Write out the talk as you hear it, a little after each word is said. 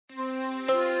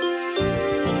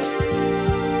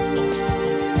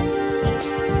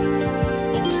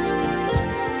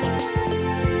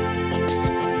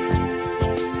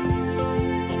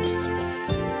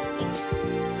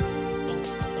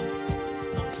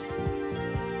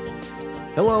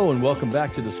Hello and welcome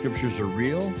back to The Scriptures Are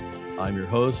Real. I'm your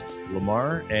host,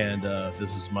 Lamar, and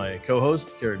this is my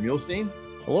co-host, Kerry Muhlstein.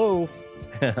 Hello.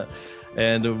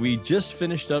 And we just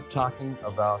finished up talking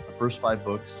about the first 5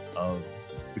 books of,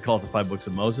 we call it the 5 books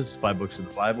of Moses, 5 books of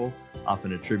the Bible,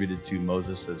 often attributed to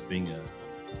Moses as being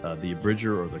the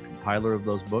abridger or the compiler of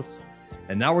those books.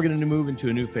 And now we're going to move into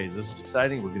a new phase. This is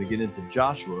exciting. We're going to get into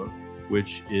Joshua,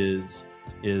 which is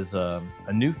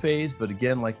a new phase, but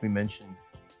again, like we mentioned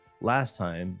last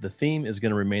time, the theme is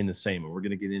going to remain the same, and we're going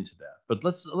to get into that. But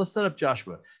let's set up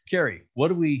Joshua. Kerry,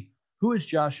 who is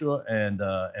Joshua,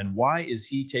 and why is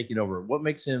he taking over? What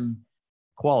makes him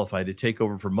qualified to take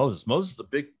over for Moses? Moses is a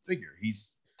big figure.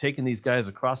 He's taken these guys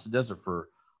across the desert for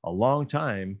a long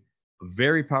time. A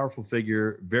very powerful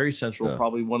figure, very central,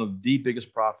 probably one of the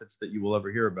biggest prophets that you will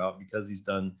ever hear about because he's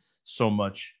done so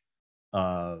much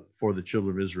for the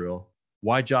children of Israel.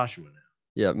 Why Joshua now?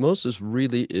 Yeah, Moses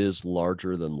really is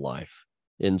larger than life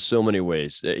in so many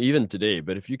ways, even today.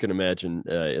 But if you can imagine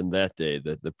in that day,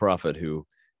 the prophet who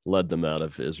led them out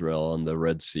of Israel on the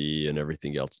Red Sea and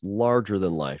everything else, larger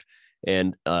than life.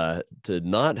 And to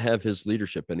not have his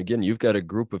leadership. And again, you've got a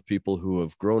group of people who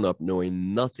have grown up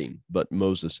knowing nothing but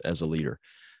Moses as a leader.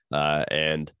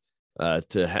 And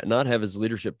to not have his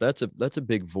leadership, that's a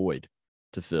big void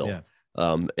to fill. Yeah.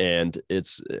 And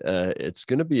it's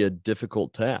going to be a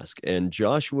difficult task. And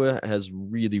Joshua has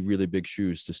really, really big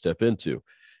shoes to step into.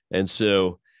 And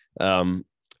so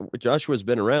Joshua's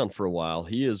been around for a while.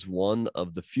 He is one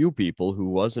of the few people who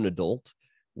was an adult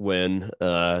when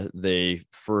they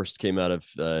first came out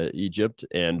of Egypt.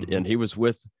 And he was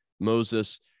with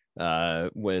Moses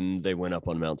when they went up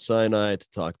on Mount Sinai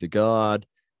to talk to God.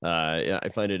 I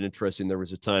find it interesting. There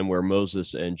was a time where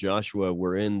Moses and Joshua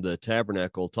were in the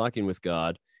tabernacle talking with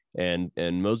God, and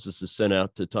Moses is sent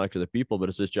out to talk to the people, but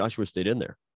it says Joshua stayed in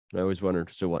there. And I always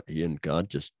wondered, so what? He and God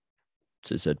just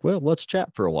said, well, let's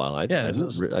chat for a while. I kind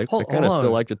of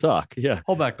still like to talk. Yeah.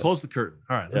 Hold back. Close the curtain.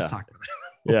 All right. Let's talk about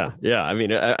it. Yeah. I mean,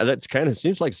 that kind of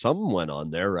seems like something went on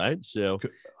there, right? So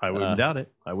I wouldn't doubt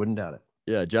it.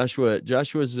 Yeah.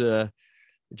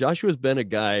 Joshua's been a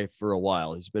guy for a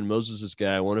while. He's been Moses'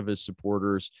 guy, one of his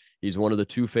supporters. He's one of the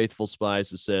 2 faithful spies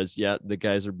that says, yeah, the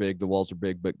guys are big, the walls are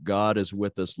big, but God is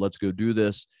with us. Let's go do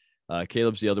this.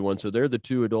 Caleb's the other one. So they're the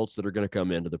 2 adults that are going to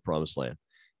come into the promised land.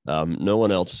 No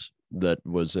one else that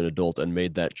was an adult and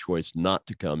made that choice not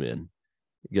to come in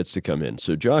gets to come in.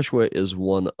 So Joshua is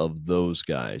one of those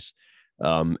guys.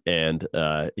 And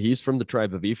he's from the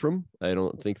tribe of Ephraim. I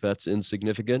don't think that's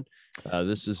insignificant.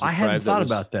 This is I hadn't thought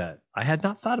about that. I had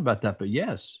not thought about that, but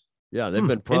yes. Yeah, they've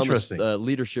been promised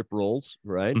leadership roles,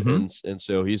 right? Mm-hmm. And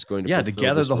so he's going to to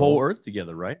gather the whole earth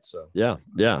together, right? So yeah.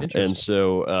 And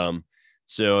so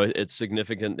it's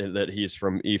significant that he's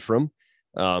from Ephraim.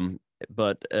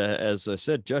 But as I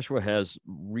said, Joshua has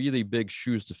really big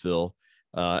shoes to fill.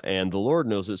 And the Lord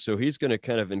knows it. So he's going to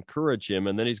kind of encourage him,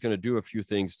 and then he's going to do a few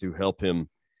things to help him,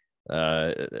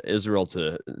 Israel,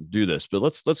 to do this. But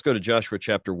let's go to Joshua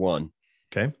chapter 1.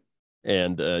 Okay.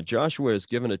 And Joshua is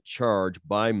given a charge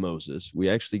by Moses. We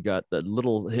actually got the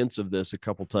little hints of this a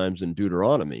couple times in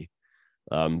Deuteronomy,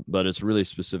 but it's really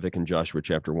specific in Joshua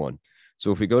chapter 1.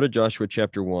 So if we go to Joshua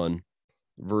chapter 1,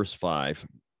 verse 5,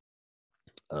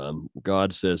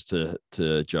 God says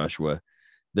to Joshua,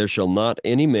 there shall not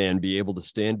any man be able to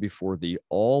stand before thee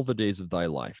all the days of thy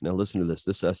life. Now, listen to this.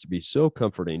 This has to be so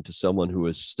comforting to someone who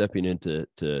is stepping into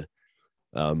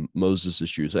Moses'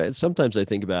 shoes. Sometimes I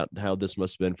think about how this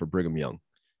must have been for Brigham Young,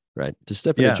 right? To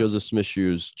step into Joseph Smith's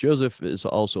shoes. Joseph is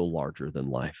also larger than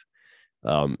life.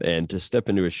 And to step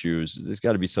into his shoes, there's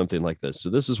got to be something like this. So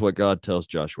this is what God tells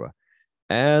Joshua.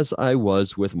 As I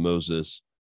was with Moses,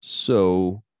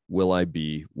 so will I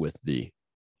be with thee.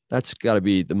 That's got to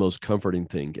be the most comforting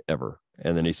thing ever.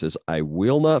 And then he says, I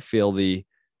will not fail thee,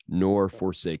 nor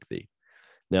forsake thee.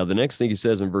 Now, the next thing he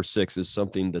says in verse 6 is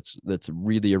something that's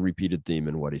really a repeated theme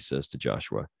in what he says to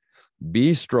Joshua.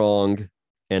 Be strong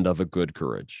and of a good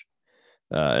courage.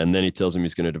 And then he tells him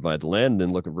he's going to divide the land. And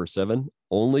then look at verse 7.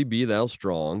 Only be thou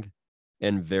strong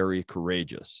and very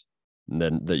courageous. And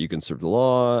then that you can serve the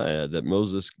law that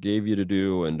Moses gave you to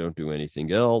do, and don't do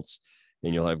anything else.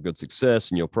 And you'll have good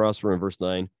success and you'll prosper. In verse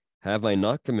 9, have I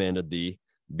not commanded thee,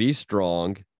 be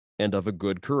strong and of a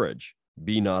good courage,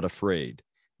 be not afraid,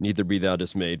 neither be thou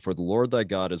dismayed, for the Lord thy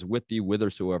God is with thee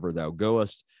whithersoever thou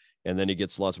goest. And then he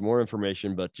gets lots more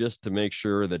information, but just to make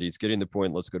sure that he's getting the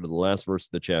point, let's go to the last verse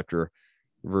of the chapter,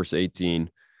 verse 18.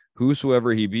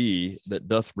 Whosoever he be that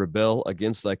doth rebel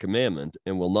against thy commandment,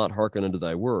 and will not hearken unto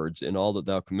thy words in all that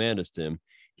thou commandest him,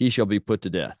 he shall be put to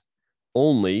death.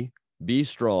 Only be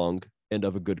strong and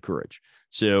of a good courage.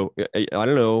 So I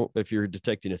don't know if you're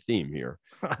detecting a theme here,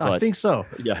 I but think so.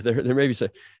 yeah, there may be some.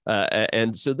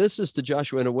 And so this is to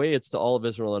Joshua in a way, it's to all of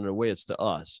Israel, and in a way, it's to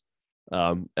us,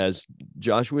 as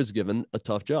Joshua is given a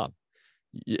tough job.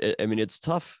 I mean, it's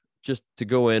tough just to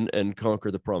go in and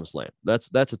conquer the promised land. That's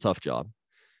a tough job.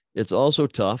 It's also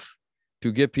tough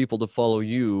to get people to follow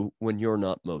you when you're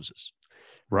not Moses.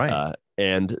 Right.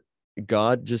 And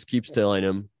God just keeps telling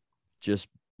him, just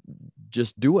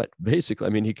do it. Basically, I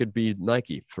mean, he could be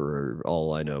Nike for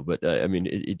all I know, but I mean,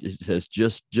 it says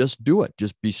just do it.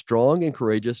 Just be strong and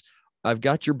courageous. I've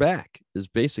got your back is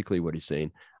basically what he's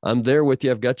saying. I'm there with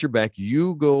you. I've got your back.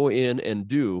 You go in and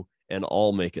do, and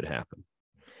I'll make it happen.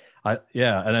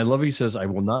 Yeah, and I love he says, "I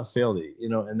will not fail thee." You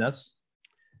know, and that's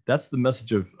the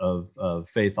message of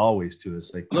faith always to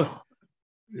us. Like, look,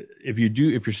 if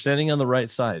you're standing on the right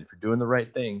side, if you're doing the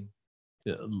right thing,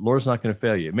 the Lord's not going to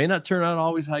fail you. It may not turn out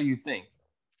always how you think,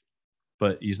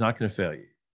 but he's not going to fail you.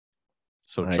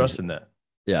 So trust in that.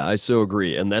 Yeah, I so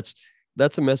agree. And that's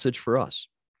a message for us.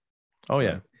 Oh,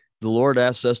 yeah. The Lord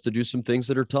asks us to do some things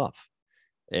that are tough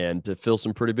and to fill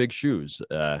some pretty big shoes.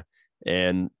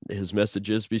 And his message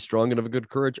is, be strong and of a good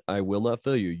courage. I will not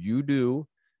fail you. You do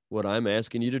what I'm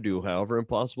asking you to do, however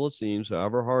impossible it seems,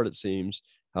 however hard it seems,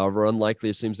 however unlikely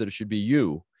it seems that it should be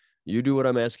you. You do what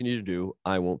I'm asking you to do.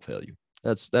 I won't fail you.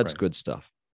 That's right. Good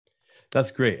stuff. That's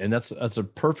great. And that's a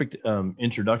perfect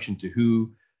introduction to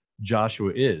who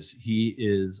Joshua is.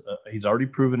 He's already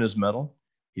proven his mettle.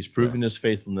 He's proven his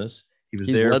faithfulness.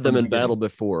 He's led them in battle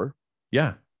before.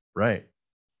 Yeah, right.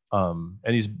 And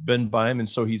he's been by him, and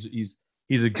so he's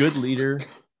a good leader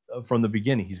from the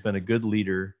beginning. He's been a good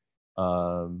leader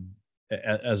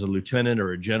as a lieutenant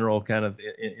or a general, kind of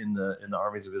in the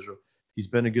armies of Israel. He's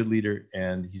been a good leader,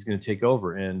 and he's going to take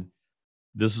over. And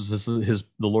this is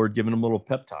the Lord giving him a little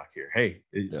pep talk here. Hey,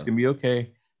 it's going to be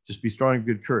okay. Just be strong and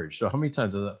good courage. So how many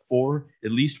times is that?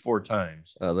 At least four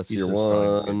times. Let's see.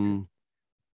 1,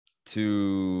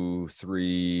 2,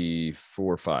 3,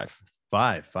 4, 5.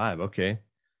 Five. Okay.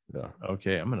 Yeah.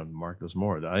 Okay. I'm going to mark those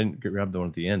more. I didn't grab the one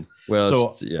at the end.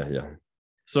 Well, yeah.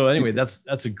 So anyway, that's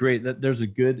a great, there's a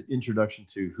good introduction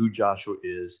to who Joshua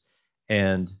is.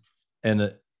 And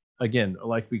again,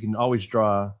 like we can always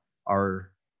draw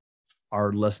our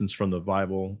lessons from the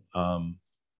Bible.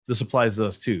 This applies to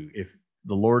us too. If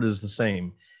the Lord is the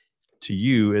same to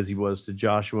you as he was to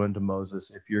Joshua and to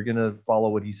Moses, if you're going to follow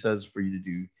what he says for you to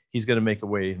do, he's going to make a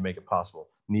way and make it possible.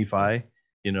 Nephi,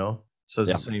 says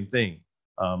the same thing.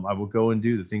 I will go and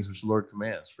do the things which the Lord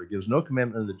commands. For he gives no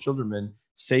commandment unto the children of men,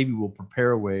 save he will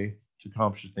prepare a way to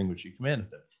accomplish the thing which he commandeth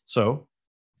them. So,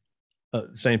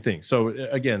 same thing. So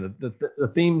again,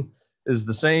 the theme is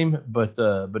the same, but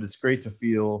it's great to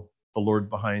feel the Lord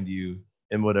behind you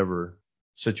in whatever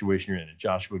situation you're in. And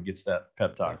Joshua gets that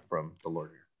pep talk from the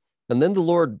Lord here. And then the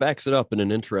Lord backs it up in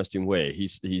an interesting way.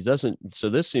 He doesn't. So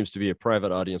this seems to be a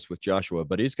private audience with Joshua,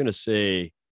 but he's going to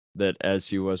say that as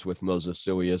he was with Moses,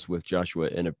 so he is with Joshua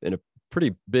in a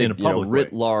pretty big,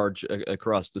 writ large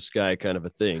across the sky kind of a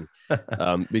thing,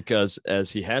 because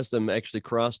as he has them actually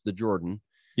cross the Jordan,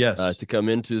 to come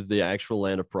into the actual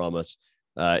land of promise,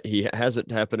 he has it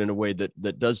happen in a way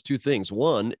that does two things.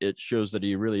 One, it shows that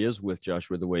he really is with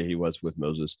Joshua the way he was with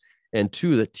Moses, and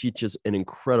two, that teaches an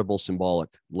incredible symbolic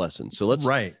lesson. So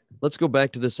let's go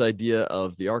back to this idea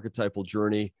of the archetypal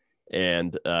journey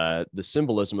and the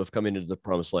symbolism of coming into the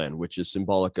promised land, which is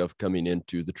symbolic of coming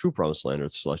into the true promised land or the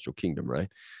celestial kingdom, right?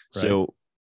 So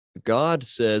God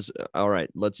says, all right,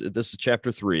 this is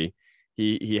chapter 3.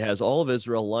 He has all of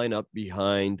Israel line up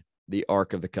behind the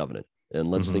Ark of the Covenant. And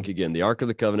let's think again, the Ark of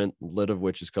the Covenant, lid of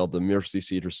which is called the mercy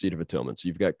seat or seat of atonement. So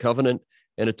you've got covenant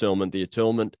and atonement. The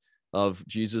atonement of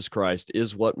Jesus Christ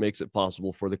is what makes it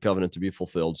possible for the covenant to be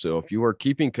fulfilled. So if you are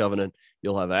keeping covenant,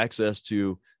 you'll have access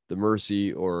to the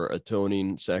mercy or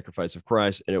atoning sacrifice of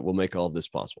Christ, and it will make all of this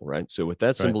possible, right? So with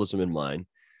that symbolism in mind,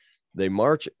 they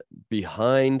march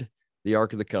behind the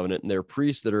Ark of the Covenant, and there are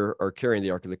priests that are carrying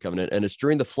the Ark of the Covenant, and it's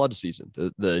during the flood season.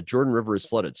 The Jordan River is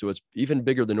flooded, so it's even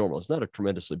bigger than normal. It's not a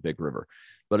tremendously big river,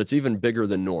 but it's even bigger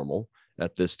than normal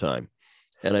at this time.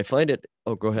 And I find it,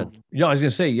 go ahead. Yeah, I was going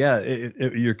to say,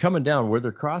 you're coming down where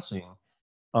they're crossing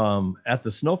at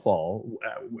the snowfall,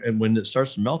 and when it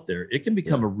starts to melt there, it can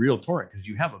become a real torrent because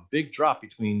you have a big drop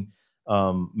between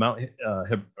Mount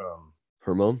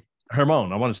Hermon.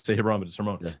 I want to say Hebron, but it's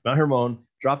Hermon. Yeah. Mount Hermon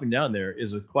dropping down there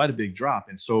is quite a big drop,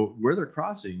 and so where they're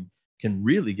crossing can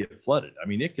really get flooded. I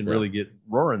mean, it can really get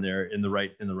roaring there in the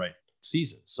right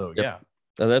season. So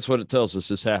and that's what it tells us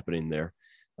is happening there.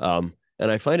 And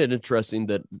And I find it interesting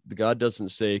that God doesn't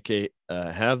say, okay,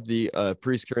 have the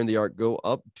priest carrying the ark go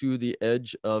up to the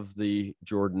edge of the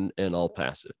Jordan and I'll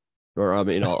pass it. Or I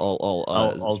mean,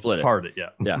 I'll split it. Part it. Yeah.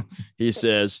 Yeah. He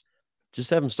says, just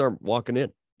have them start walking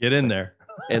in. Get in there.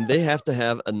 And they have to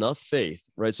have enough faith,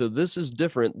 right? So this is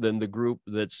different than the group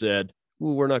that said,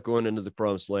 "Ooh, we're not going into the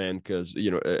promised land because,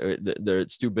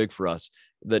 it's too big for us,"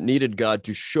 that needed God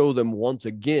to show them once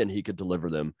again he could deliver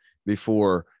them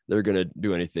before they're going to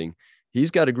do anything.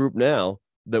 He's got a group now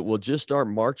that will just start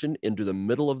marching into the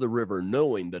middle of the river,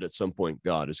 knowing that at some point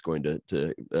God is going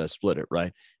to split it,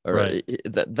 right? Right.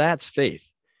 That's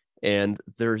faith. And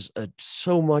there's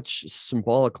so much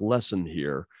symbolic lesson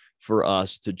here for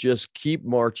us to just keep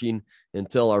marching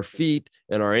until our feet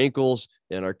and our ankles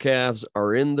and our calves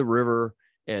are in the river,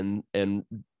 and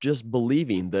just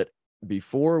believing that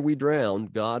before we drown,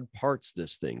 God parts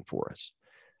this thing for us.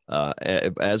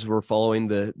 As we're following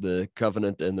the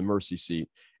covenant and the mercy seat,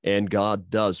 and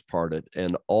God does part it,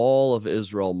 and all of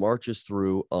Israel marches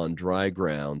through on dry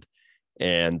ground.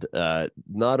 And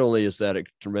not only is that a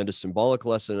tremendous symbolic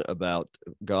lesson about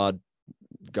God's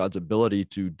ability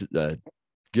to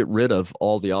get rid of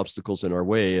all the obstacles in our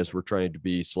way as we're trying to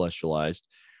be celestialized,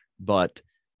 but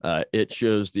it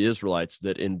shows the Israelites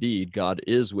that indeed God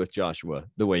is with Joshua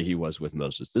the way he was with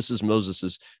Moses. This is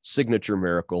Moses's signature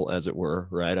miracle, as it were,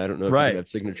 right? I don't know if you can have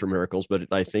signature miracles,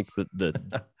 but I think that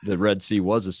the Red Sea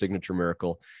was a signature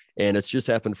miracle, and it's just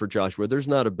happened for Joshua. There's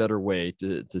not a better way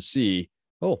to see,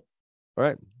 oh, all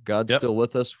right, God's still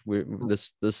with us.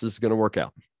 This is going to work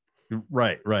out.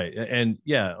 Right. And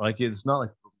yeah, like it's not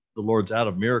like the Lord's out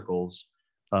of miracles,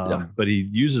 but he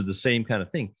uses the same kind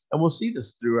of thing. And we'll see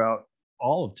this throughout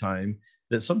all of time,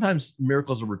 that sometimes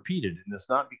miracles are repeated, and it's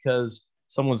not because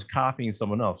someone's copying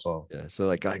someone else. So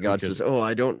like God says, "Oh,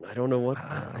 I don't know what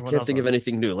I can't think of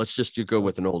anything new. Let's just go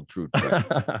with an old truth."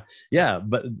 Yeah,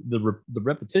 but the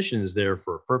repetition is there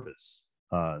for a purpose.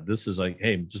 This is like,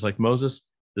 hey, just like Moses,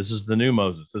 this is the new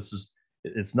Moses.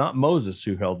 It's not Moses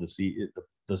who held the seat.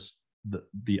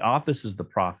 The office is the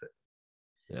prophet.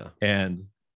 Yeah, and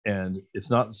it's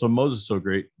not so Moses is so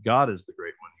great. God is the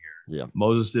great one here. Yeah,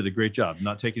 Moses did a great job,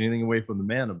 not taking anything away from the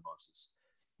man of Moses,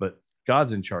 but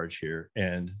God's in charge here,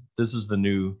 and this is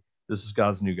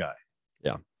God's new guy.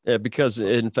 Yeah, because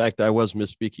in fact I was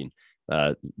misspeaking.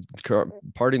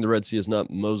 Parting the Red Sea is not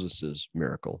Moses's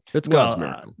miracle; it's God's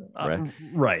miracle, right?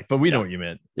 Right, but we know what you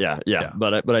meant. Yeah.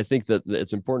 But I think that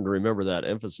it's important to remember that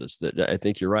emphasis. That I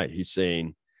think you're right. He's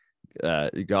saying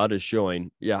God is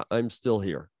showing, I'm still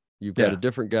here. You've got a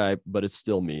different guy, but it's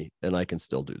still me, and I can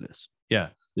still do this. Yeah,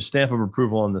 the stamp of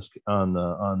approval on this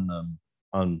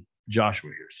on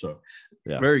Joshua here. So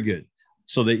very good.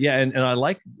 So that and I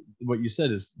like what you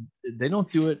said is they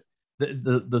don't do it.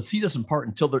 The sea doesn't part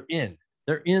until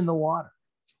they're in the water.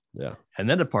 Yeah, and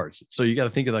then it parts. So you got to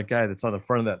think of that guy that's on the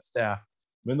front of that staff.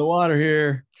 I'm in the water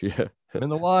here. Yeah. I'm in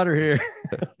the water here.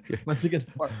 Once again,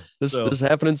 this is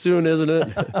happening soon, isn't it?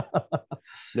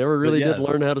 Never really did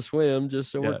learn how to swim,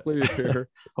 just so we're clear here.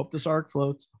 Hope this ark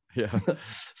floats. Yeah.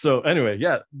 So anyway,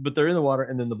 but they're in the water,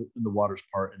 and then the waters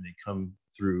part, and they come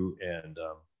through,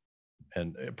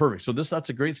 and perfect. So that's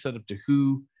a great setup to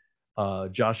who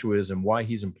Joshua is and why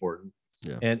he's important.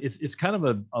 Yeah. And it's kind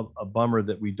of a bummer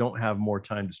that we don't have more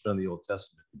time to spend the Old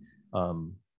Testament.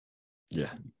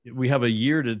 We have a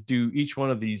year to do each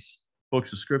one of these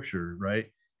books of scripture,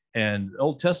 right? And the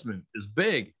Old Testament is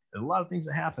big. There's a lot of things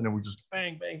that happen, and we just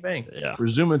bang, bang, bang. Yeah. We're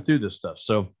zooming through this stuff.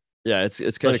 So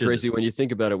it's kind of crazy when you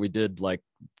think about it. We did like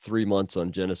 3 months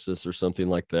on Genesis or something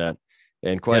like that,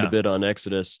 and quite a bit on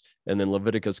Exodus, and then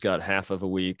Leviticus got half of a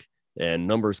week, and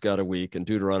Numbers got a week, and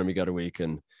Deuteronomy got a week,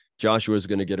 and Joshua is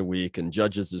going to get a week, and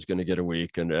Judges is going to get a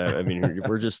week. And I mean,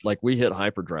 we're just like, we hit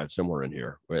hyperdrive somewhere in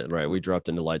here, right? We dropped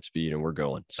into light speed and we're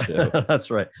going. So. That's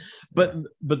right. But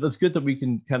that's good that we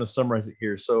can kind of summarize it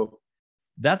here. So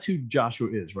that's who Joshua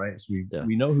is, right? So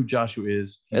we know who Joshua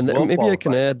is. He's maybe I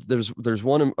can add, there's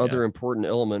one other important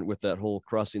element with that whole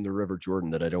crossing the River Jordan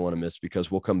that I don't want to miss,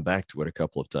 because we'll come back to it a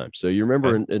couple of times. So you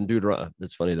remember in Deuteronomy,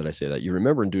 it's funny that I say that. You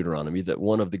remember in Deuteronomy that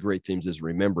one of the great themes is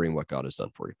remembering what God has done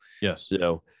for you. Yes.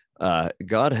 So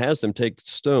God has them take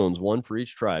stones, one for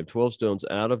each tribe, 12 stones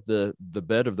out of the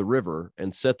bed of the river,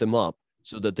 and set them up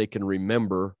so that they can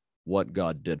remember what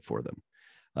God did for them.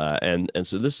 And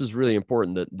so this is really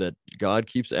important, that God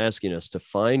keeps asking us to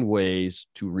find ways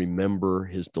to remember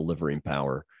his delivering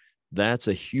power. That's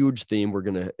a huge theme we're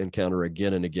going to encounter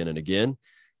again and again and again.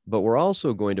 But we're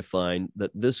also going to find that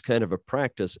this kind of a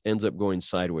practice ends up going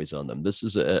sideways on them. This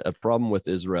is a problem with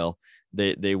Israel,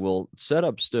 they will set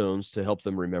up stones to help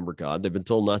them remember God. They've been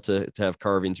told not to have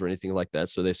carvings or anything like that.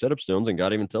 So they set up stones, and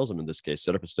God even tells them in this case,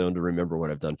 set up a stone to remember what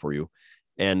I've done for you.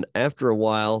 And after a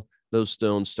while, those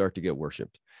stones start to get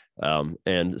worshiped.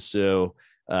 And so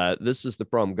this is the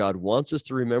problem. God wants us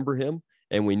to remember him,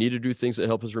 and we need to do things that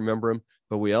help us remember him.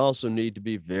 But we also need to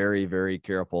be very, very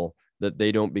careful that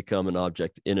they don't become an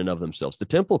object in and of themselves. The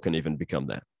temple can even become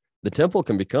that. The temple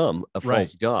can become a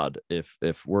false god if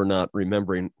we're not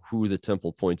remembering who the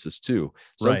temple points us to.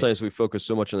 Sometimes we focus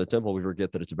so much on the temple, we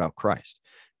forget that it's about Christ.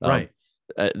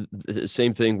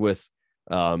 Same thing with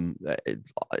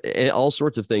all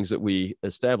sorts of things that we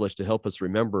establish to help us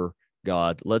remember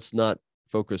God. Let's not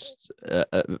focus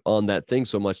on that thing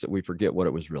so much that we forget what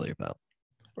it was really about.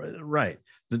 Right.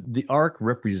 The ark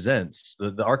represents,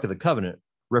 the Ark of the Covenant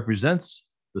represents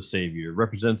the Savior,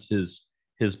 represents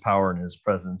his power and his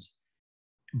presence,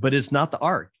 but it's not the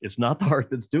ark. It's not the ark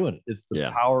that's doing it. It's the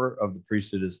power of the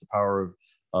priesthood. It's the power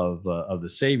of the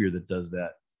Savior that does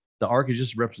that. The ark is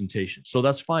just a representation. So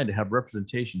that's fine to have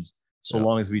representations so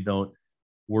long as we don't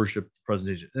worship the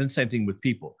presentation. And the same thing with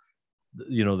people.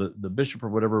 You know, the bishop or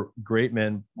whatever, great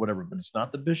man, whatever, but it's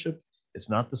not the bishop. It's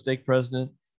not the stake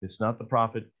president. It's not the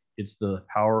prophet. It's the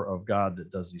power of God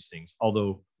that does these things.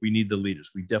 Although we need the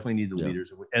leaders. We definitely need the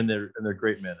leaders, and they're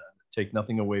great men. Take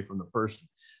nothing away from the person,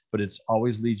 but it's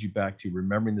always leads you back to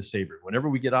remembering the Savior. Whenever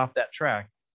we get off that track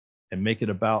and make it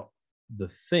about the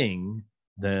thing,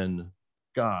 then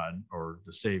God or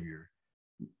the Savior,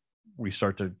 we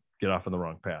start to get off on the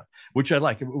wrong path, which I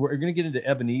like. We're going to get into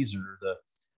Ebenezer.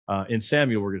 In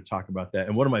Samuel, we're going to talk about that.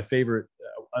 And one of my favorite,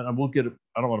 I don't want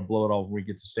to blow it all when we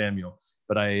get to Samuel,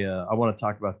 but I want to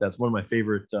talk about that. It's one of my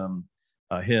favorite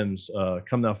hymns,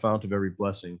 Come Thou Fount of Every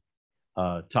Blessing.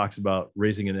 Talks about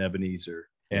raising an Ebenezer.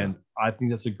 And I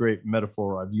think that's a great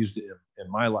metaphor. I've used it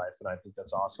in my life, and I think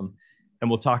that's awesome. And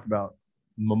we'll talk about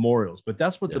memorials, but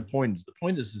that's what the point is. The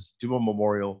point is do a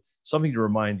memorial, something to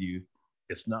remind you.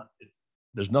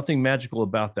 There's nothing magical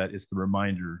about that. It's the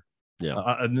reminder.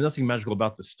 Nothing magical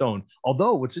about the stone.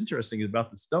 Although what's interesting about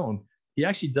the stone, he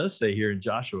actually does say here in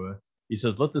Joshua, he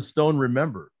says, let the stone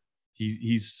remember.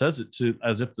 He says it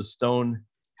as if the stone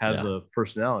has a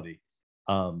personality.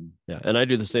 And I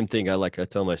do the same thing. I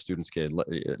tell my students, kid,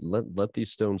 let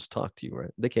these stones talk to you,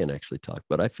 right? They can't actually talk,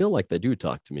 but I feel like they do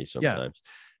talk to me sometimes.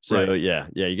 So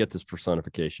you get this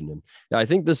personification. And I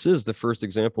think this is the first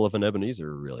example of an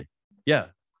Ebenezer, really. Yes.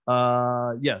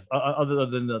 Other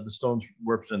than the stones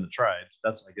represent the tribes,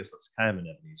 I guess that's kind of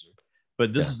an Ebenezer.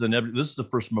 But this is the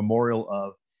first memorial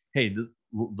of, hey, the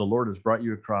Lord has brought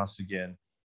you across again.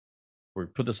 We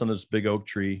put this on this big oak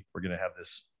tree. We're going to have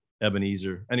this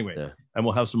Ebenezer. Anyway, and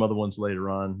we'll have some other ones later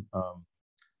on.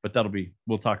 But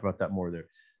we'll talk about that more there.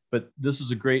 But this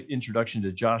is a great introduction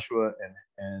to Joshua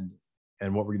and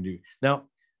what we're going to do. Now,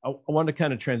 I want to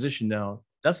kind of transition now.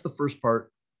 That's the first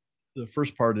part. The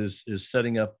first part is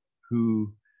setting up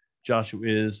who Joshua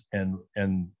is and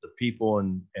the people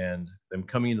and them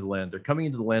coming into the land. They're coming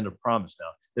into the land of promise now.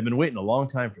 They've been waiting a long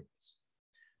time for this.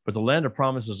 But the land of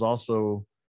promise is also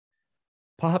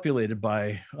populated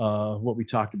by what we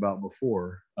talked about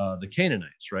before, the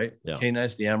Canaanites, right? The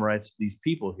Canaanites, the Amorites, these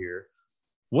people here.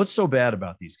 What's so bad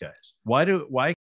about these guys? Why